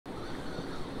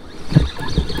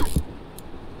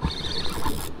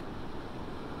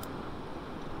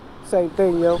same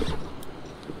thing, yo.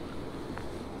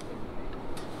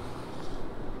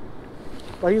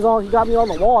 But he got me on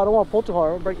the wall. I don't want to pull too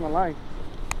hard. I'll break my line.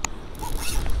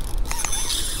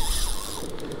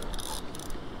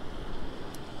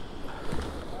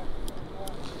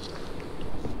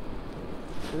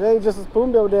 It ain't just a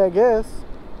spoonbill day, I guess.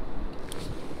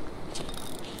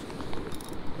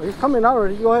 But he's coming out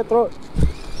already. You go ahead, throw it.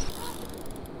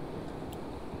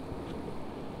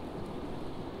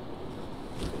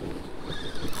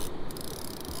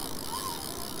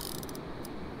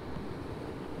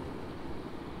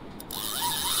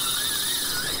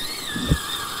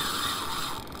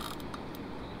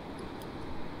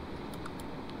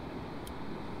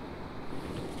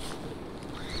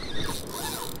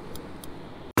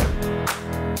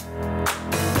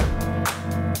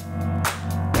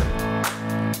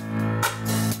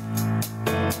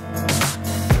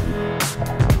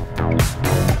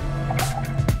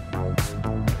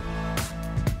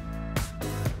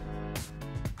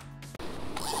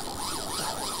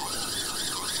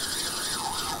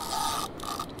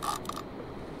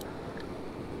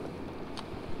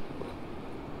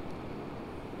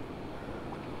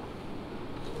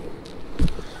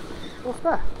 What's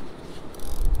that?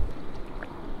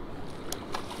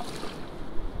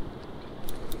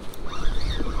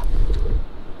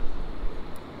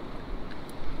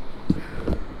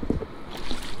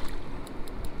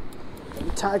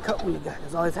 Every tie cut we got,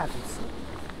 this always happens.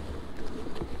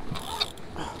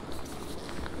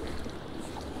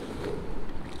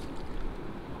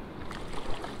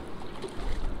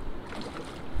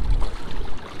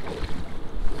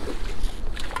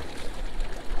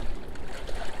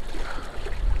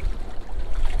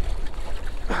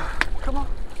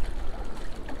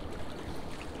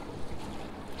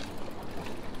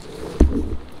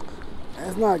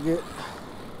 That's not good.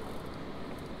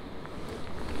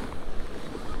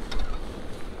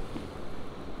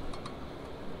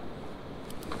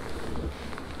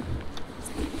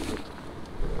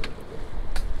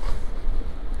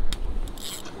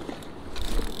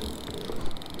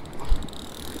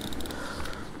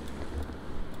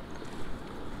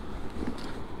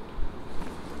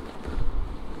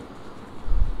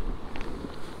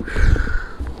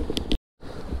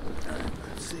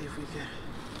 Let's see if we can.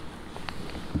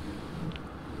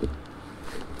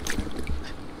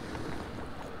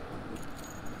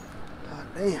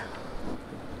 Damn,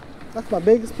 that's my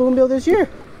biggest spoonbill this year.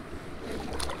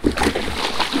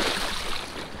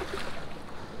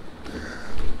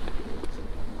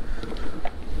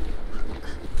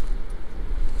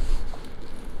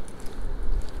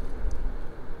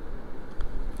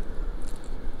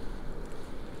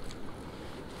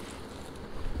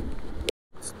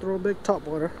 Let's throw a big top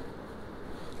water.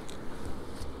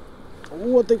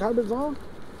 Oh, I think hybrid's on.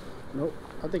 Nope,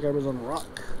 I think hybrid's on a rock.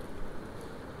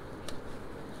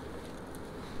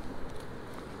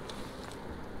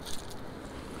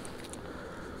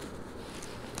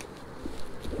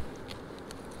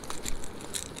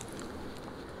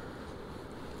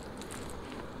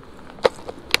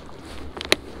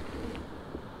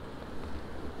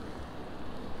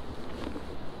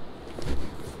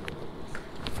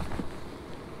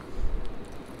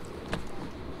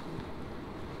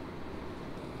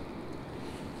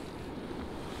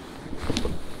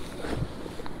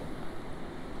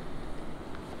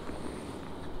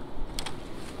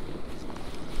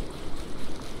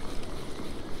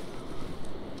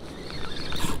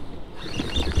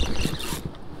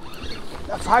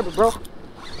 That's hybrid, bro.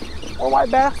 Or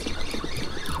white bass.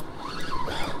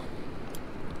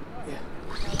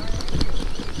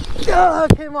 Yeah.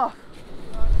 It came off.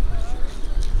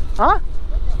 Huh?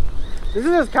 This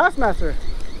is his Castmaster.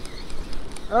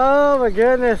 Oh my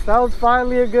goodness, that was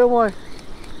finally a good one.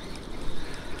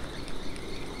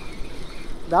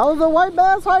 That was a white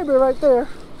bass hybrid right there.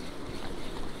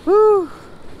 Woo.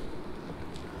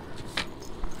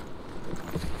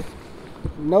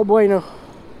 No bueno.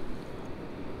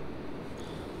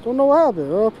 Don't know what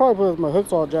happened. Well, probably because my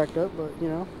hook's all jacked up, but you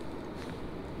know,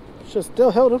 should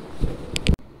still held him.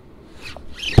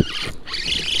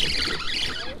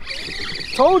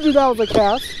 Told you that was a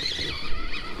cast.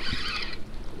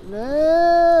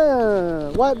 Yeah,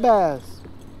 white bass.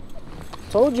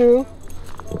 Told you.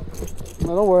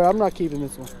 No, don't worry, I'm not keeping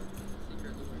this one.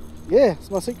 Yeah, it's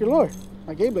my secret lure,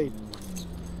 my game blade.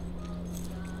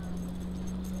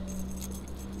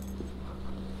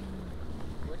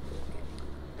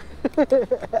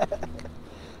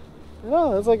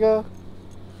 No, it's like a.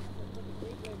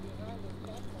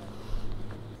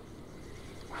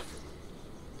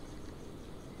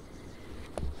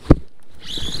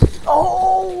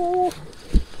 Oh!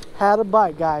 Had a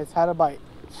bite, guys. Had a bite.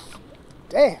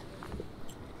 Damn.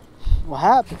 What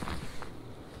happened?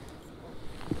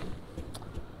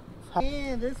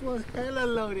 Man, this one's hella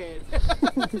loaded.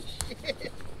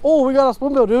 Oh, we got a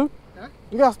spoonbill, dude. Huh?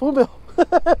 We got a spoonbill. I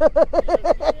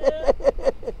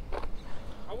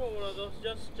want one of those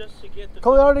just to get the.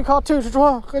 Cole already caught two. Which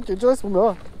one? Just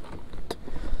spoonbill.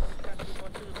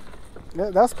 Yeah,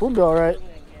 that's spoonbill, right?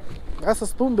 That's a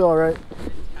spoonbill, right?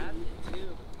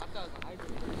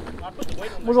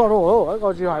 What's on? Oh, I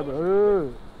got you hybrid.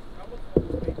 Ooh.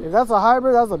 If that's a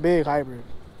hybrid, that's a big hybrid.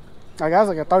 Like that's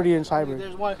like a 30-inch hybrid.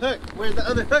 There's one hook. Where's the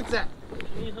other hooks at?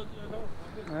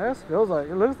 Yeah, it feels like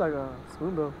it looks like a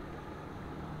spoonbill.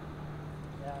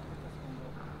 Yeah, it's a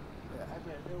spoonbill. Yeah, I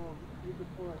bet they will be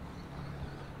before.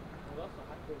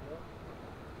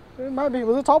 It might be.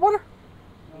 Was it top water?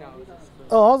 No.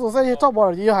 Oh, I was gonna say top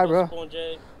water. You hybrid. Spawn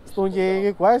J. Spawn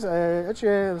J. Quase. It's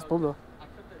spoonbill. I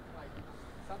flipped it like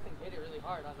something hit it really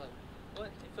hard. I was like, what?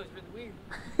 It feels really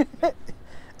weird.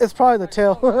 It's probably the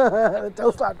tail. The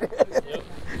tail slapped it. Yep.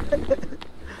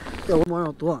 Yeah, one more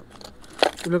on top.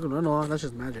 You're looking at no, that's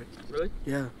just magic. Really?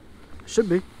 Yeah, should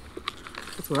be.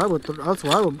 That's what I would. That's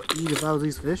what I would eat if I was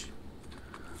these fish.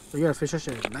 But you gotta fish that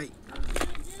shit at night.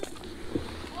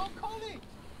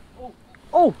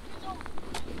 Oh!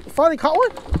 Finally caught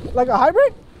one? Like a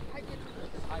hybrid?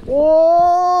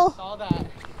 Oh! Saw that.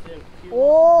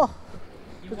 Oh!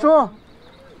 Which one?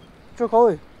 Which one,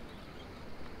 Coley?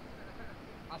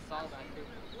 I saw that too.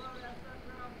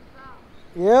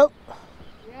 Yep.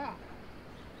 Yeah.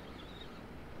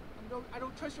 I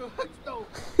don't trust your hooks though.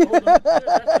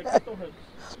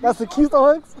 That's the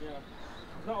Keystone hooks? Yeah.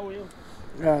 It's not OOW.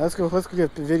 Yeah, let's go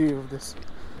get the video of this.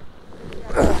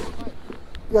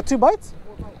 You got 2 bites?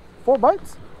 4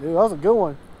 bites? Dude, that was a good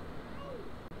one.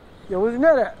 Yo, where's your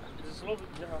net at?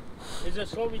 Is it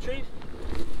slow retrieve?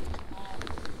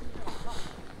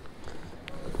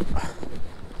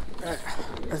 Alright,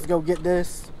 let's go get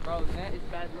this. Bro, net is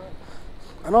bad luck.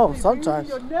 I know, sometimes.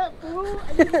 Your net, fool.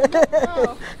 I need your net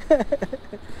now.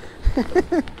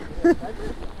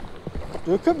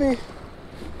 Dude, it could be.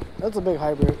 That's a big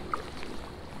hybrid.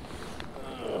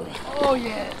 Oh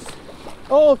yes.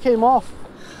 Oh, it came off.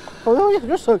 Oh, yeah,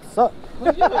 your hooks suck.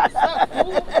 Well, you look suck,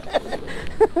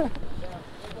 fool.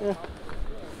 Yeah.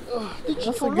 Did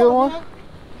That's a good one.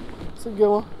 That's a good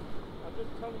one. I'm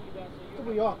just telling you that so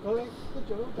Good job, Coley. Good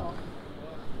job.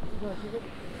 You gonna keep it?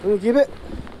 We gonna keep it?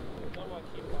 don't want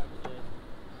to keep that today.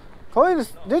 Chloe,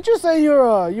 did you say you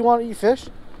want to eat fish?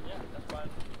 Yeah, that's fine.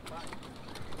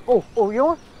 Oh, you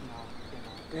want one?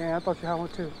 No. Yeah, I thought you had one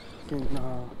too.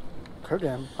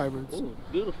 Kurdam hybrids. Ooh,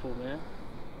 beautiful, man.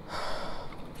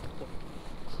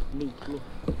 New blue.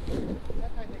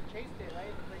 That time they chased it,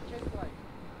 right? They chased like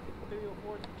 3 or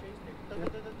 4 and chased it.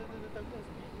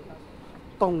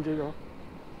 Tông chứ rồi.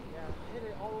 Yeah, hit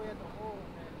it all the way at the hole,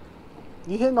 man.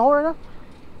 You hitting the hole right now?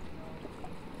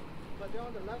 But they're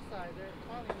on the left side. They're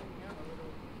calling me out a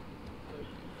little.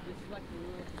 This is like the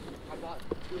little. I bought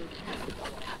 2.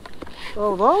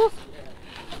 Oh, those?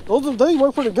 Those they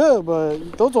work pretty good, but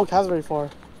those don't cast very far.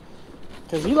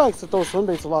 Cause he likes to throw swim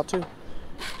baits a lot too.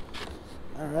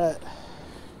 All right,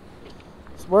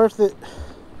 it's worth it.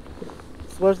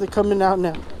 It's worth it coming out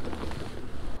now.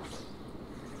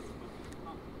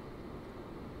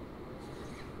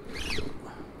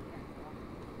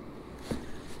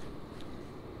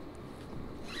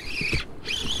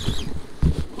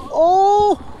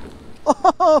 Oh!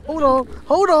 Oh,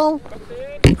 hold on.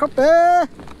 Crappie.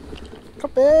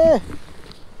 Crappie.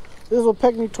 This will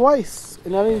peck me twice,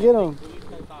 and I didn't get him.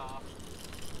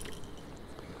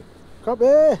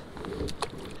 Crappie.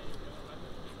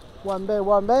 One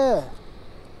bear.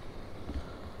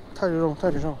 Turn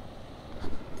it on.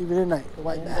 Even at night, the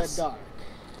white In bass. the dark.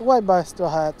 The white bass still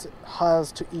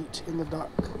has to eat in the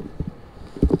dark.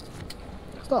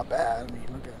 It's not bad. I mean,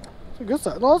 look at it. It's a good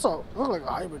size. No, it's look like a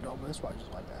hybrid though, but it's probably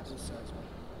just white bass.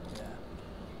 Yeah.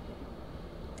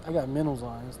 I got minnows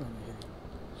on. It's not me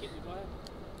hitting.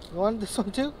 You want this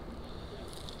one too?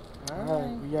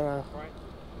 Alright, we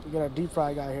got a deep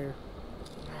fry guy here.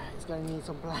 He's gonna need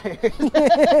some pliers.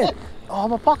 Oh,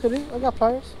 I'm a pocket it. I got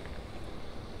pliers.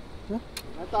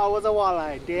 I thought it was a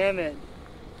walleye. Damn it.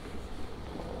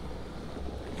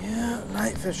 Yeah,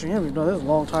 night fishing. Yeah, we've done this a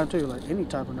long time too. Like any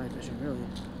type of night fishing, really.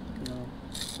 You know.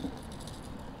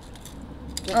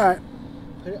 Alright.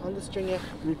 Put it on the stringer.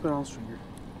 Let me put it on the stringer.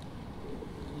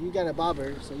 You got a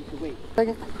bobber, so you can wait.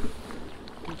 Second.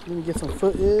 Let me get some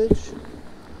footage.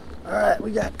 Alright,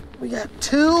 we got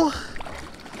 2.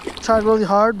 Tried really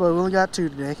hard, but we only got 2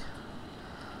 today.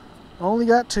 Only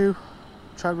got 2.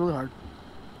 Tried really hard.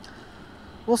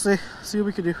 We'll see. See what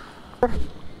we can do. Yeah,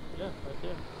 right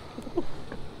there.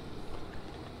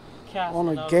 casting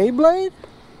On a out gay blade?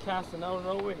 casting out of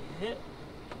nowhere. Hit.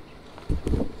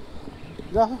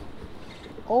 Yeah.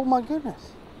 Oh my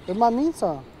goodness. It might mean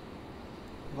something.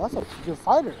 Well, that's a good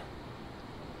fighter.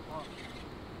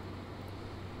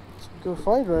 It's a good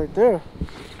fighter right there.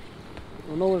 I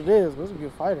don't know what it is, but it's a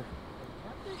good fighter.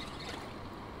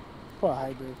 Probably a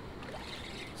hybrid.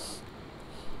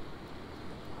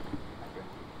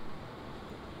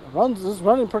 It's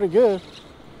running pretty good.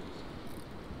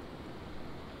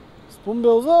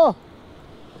 Spoonbills up.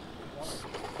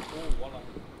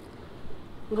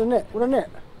 With a net, with a net.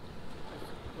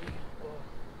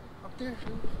 Up there.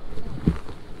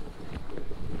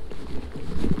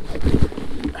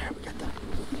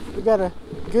 We got a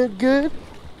good.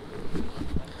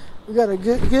 We got a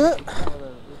good.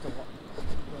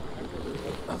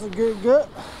 That's a good.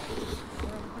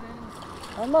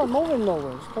 I'm not moving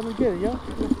nowhere. Just come and get it, yo.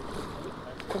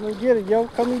 Come and get it, yo.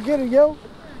 Come and get it, yo.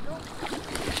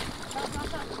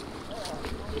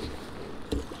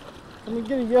 Come and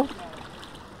get it, yo.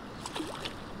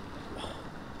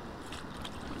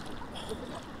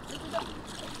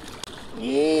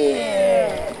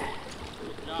 Yeah.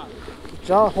 Good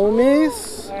job,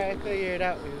 homies. Alright, figure it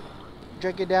out, dude.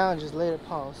 Drink it down, just let it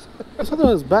pause. There's something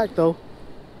on his back, though.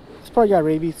 He's probably got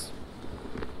rabies.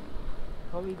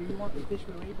 Homie, do you want the fish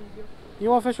with rabies, yo? You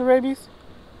want fish with rabies?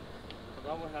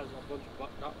 That one has a bunch of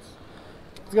butt nuts.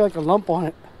 It's got like a lump on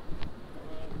it.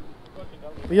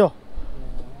 Yo.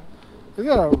 It's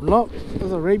got a lump.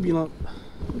 There's a rabies lump.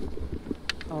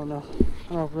 I don't know.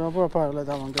 We'll probably let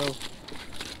that one go.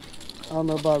 I don't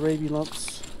know about rabies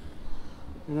lumps.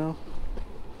 You know?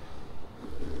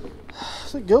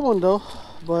 It's a good one though.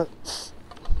 But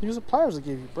use the pliers they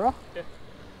give you, bro. Yeah.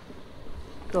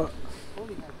 Go.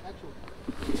 Homie has actual.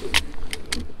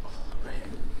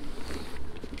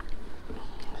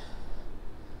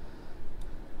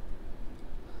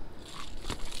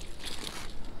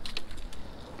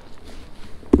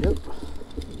 Yep.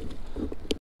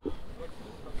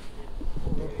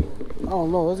 I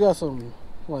don't know. It's got some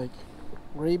like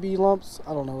rabies lumps.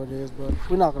 I don't know what it is, but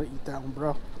we're not gonna eat that one,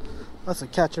 bro. That's a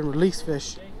catch and release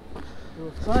fish. It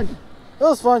was fun. It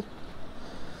was fun.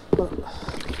 But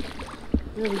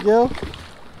here we go.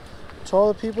 To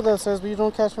all the people that says we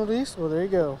don't catch and release, well, there you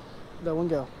go. That one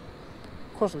go.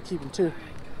 Of course, we're keeping two.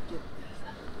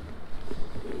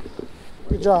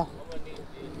 Good job.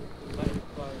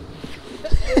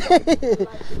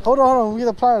 Hold on, we get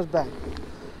the pliers back.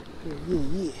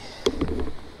 Yeah.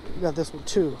 We got this one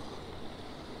too.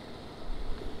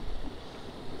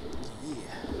 Yeah.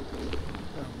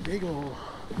 Got a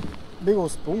big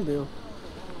old spoonbill.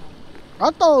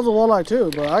 I thought it was a walleye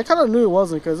too, but I kind of knew it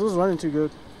wasn't because it was running too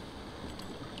good.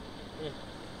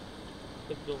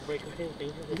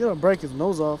 He's gonna break his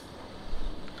nose off.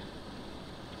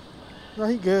 No,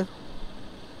 he good.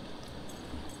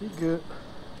 He good.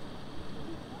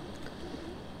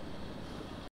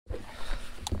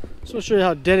 So I'll show you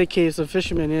how dedicated the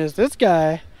fisherman is. This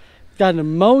guy got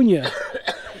pneumonia.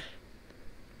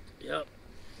 Yep.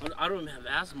 I don't even have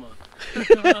asthma.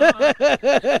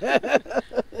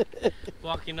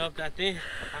 Walking up that thing,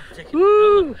 I'm taking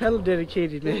Woo! Hella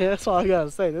dedicated, man. That's all I gotta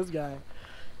say. This guy,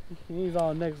 he's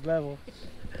on next level.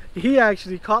 He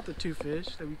actually caught the two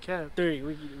fish that we kept. three.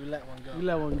 We let one go. We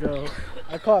let one go.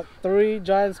 I caught 3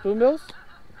 giant spoonbills.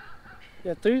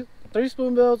 Yeah, three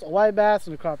spoonbills, a white bass,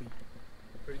 and a crappie.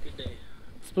 Pretty good day.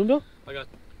 Spoonbill? I got,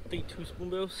 I think, 2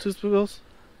 spoonbills. 2 spoonbills.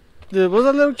 What's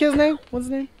that little kid's name? What's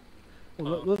his name?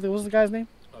 What's the guy's name?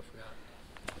 I forgot.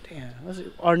 Damn, that's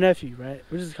our nephew, right?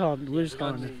 We're just calling him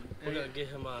nephew. We're gonna get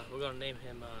him. We're gonna name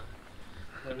him.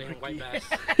 We're gonna name him White Bass.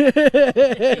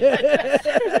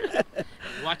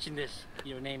 Watching this,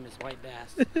 your name is White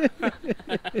Bass.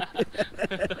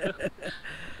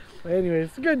 But anyways,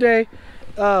 it's a good day.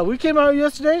 We came out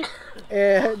yesterday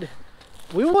and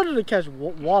we wanted to catch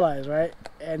walleyes, right?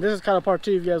 And this is kind of part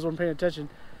 2 if you guys weren't paying attention.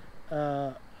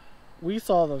 We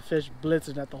saw the fish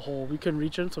blitzing at the hole. We couldn't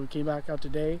reach them, so we came back out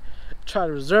today. Tried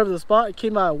to reserve the spot. It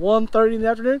came out at 1:30 in the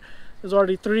afternoon. There's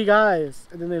already 3 guys,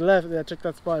 and then they left and I took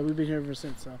that spot. We've been here ever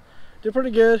since, so did pretty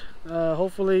good.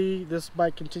 Hopefully this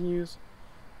bite continues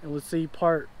and we'll see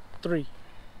part 3.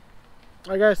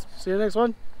 Alright guys, see you next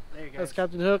one. There you go. That's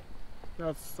Captain Hook.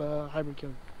 That's Hybrid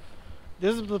Killer.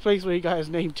 This is the place where he got his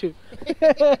name too.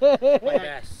 White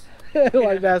Bass.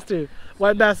 White Bass too.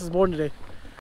 White Bass is born today.